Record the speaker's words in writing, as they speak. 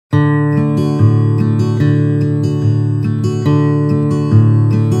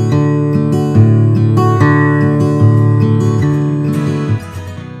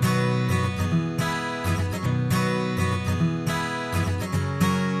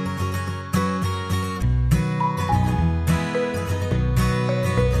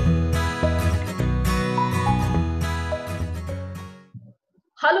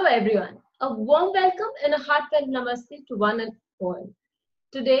everyone. A warm welcome and a heartfelt namaste to one and all.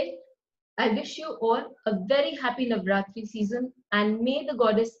 Today, I wish you all a very happy Navratri season and may the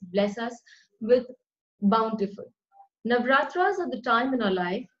goddess bless us with bountiful. Navratras are the time in our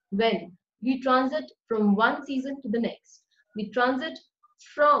life when we transit from one season to the next. We transit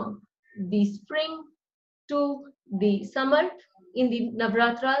from the spring to the summer in the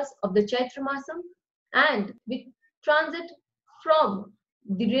Navratras of the Chaitra Masam, and we transit from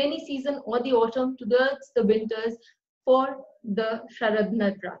the rainy season or the autumn to the winters for the Sharad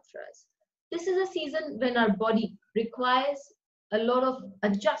Navratras. This is a season when our body requires a lot of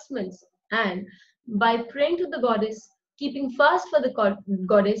adjustments, and by praying to the goddess, keeping fast for the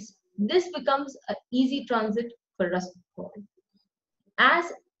goddess, this becomes an easy transit for us all. As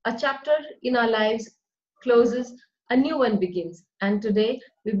a chapter in our lives closes, a new one begins, and today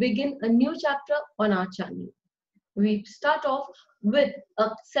we begin a new chapter on our channel. We start off with a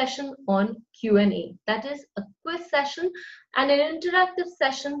session on Q&A. That is a quiz session and an interactive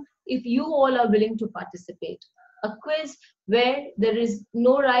session if you all are willing to participate. A quiz where there is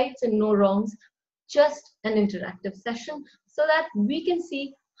no rights and no wrongs, just an interactive session so that we can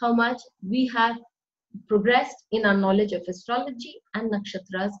see how much we have progressed in our knowledge of astrology and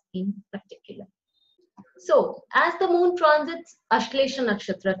nakshatras in particular. So, as the moon transits Ashlesha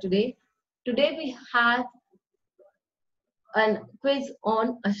Nakshatra today we have a quiz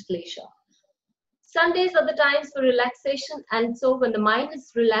on Ashlesha. Sundays are the times for relaxation, and so when the mind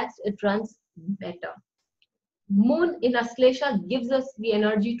is relaxed, it runs better. Moon in Ashlesha gives us the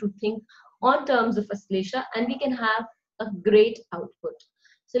energy to think on terms of Ashlesha, and we can have a great output.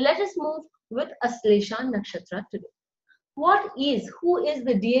 So let us move with Ashlesha Nakshatra today. Who is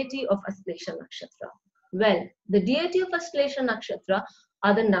the deity of Ashlesha Nakshatra? Well, the deity of Ashlesha Nakshatra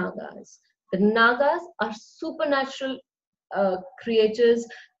are the Nagas. The Nagas are supernatural creatures,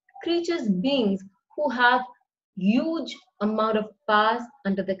 beings who have huge amount of powers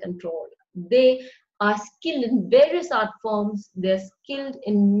under their control. They are skilled in various art forms, they're skilled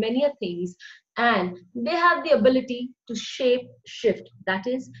in many things, and they have the ability to shape shift. That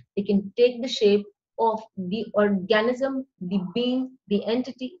is, they can take the shape of the organism, the being, the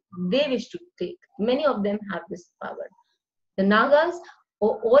entity they wish to take. Many of them have this power. The Nagas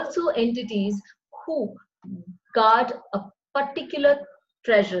are also entities who guard a particular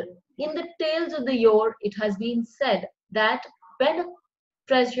treasure. In the tales of the yore, it has been said that when a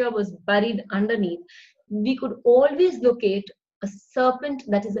treasure was buried underneath, we could always locate a serpent,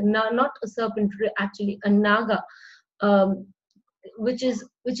 that is not a serpent, actually a naga, which is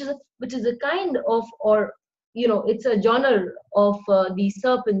a kind of, or it's a genre of the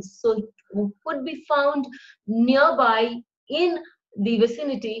serpents. So it could be found nearby in the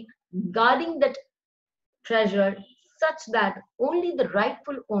vicinity, guarding that treasure, such that only the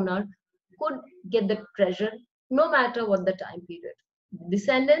rightful owner could get the treasure, no matter what the time period.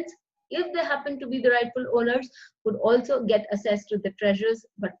 Descendants, if they happen to be the rightful owners, could also get access to the treasures,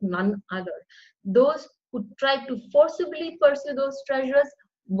 but none other. Those who tried to forcibly pursue those treasures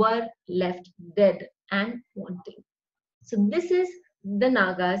were left dead and wanting. So this is the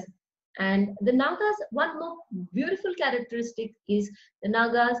Nagas. And the Nagas, one more beautiful characteristic is the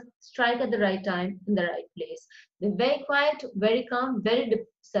Nagas strike at the right time in the right place. They're very quiet, very calm, very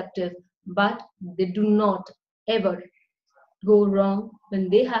deceptive, but they do not ever go wrong when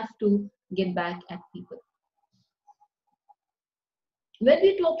they have to get back at people. When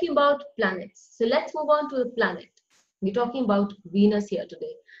we're talking about planets, so let's move on to the planet. We're talking about Venus here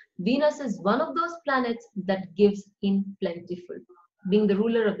today. Venus is one of those planets that gives in plentiful. Being the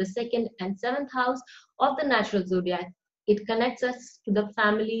ruler of the 2nd and 7th house of the natural zodiac, it connects us to the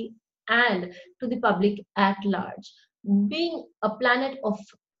family and to the public at large. Being a planet of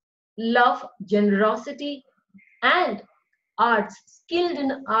love, generosity, and arts, skilled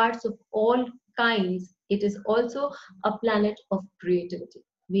in arts of all kinds, it is also a planet of creativity.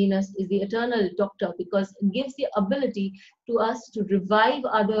 Venus is the eternal doctor because it gives the ability to us to revive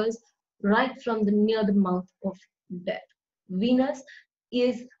others right from near the mouth of death. Venus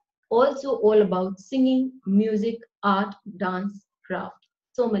is also all about singing, music, art, dance, craft,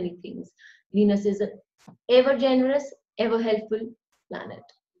 so many things. Venus is an ever generous, ever helpful planet.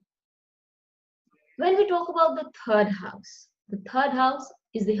 When we talk about the 3rd house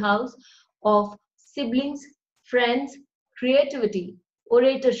is the house of siblings, friends, creativity,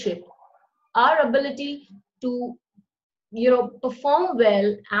 oratorship, our ability to perform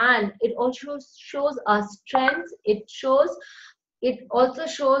well, and it also shows our strengths. It also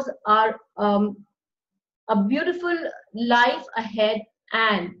shows our a beautiful life ahead,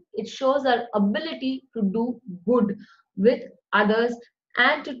 and it shows our ability to do good with others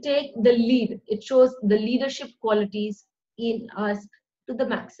and to take the lead. It shows the leadership qualities in us to the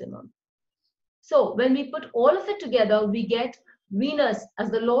maximum. So when we put all of it together, we get Venus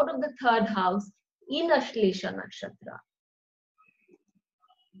as the Lord of the third house in Ashlesha Nakshatra.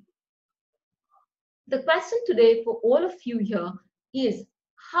 The question today for all of you here is,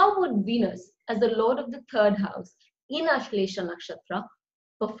 how would Venus as the Lord of the third house in Ashlesha Nakshatra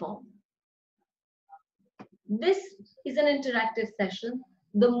perform? This is an interactive session.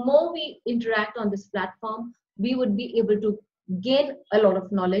 The more we interact on this platform, we would be able to gain a lot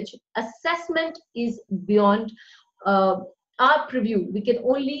of knowledge. Assessment is beyond our preview. We can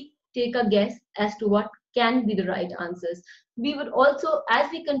only take a guess as to what can be the right answers. We would also, as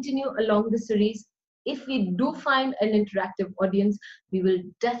we continue along the series, if we do find an interactive audience, we will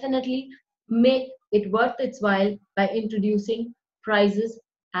definitely make it worth its while by introducing prizes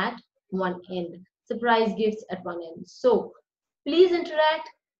at one end. Surprise gifts at one end. So please interact.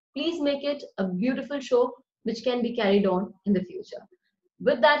 Please make it a beautiful show which can be carried on in the future.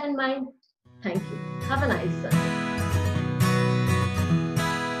 With that in mind, thank you. Have a nice Sunday.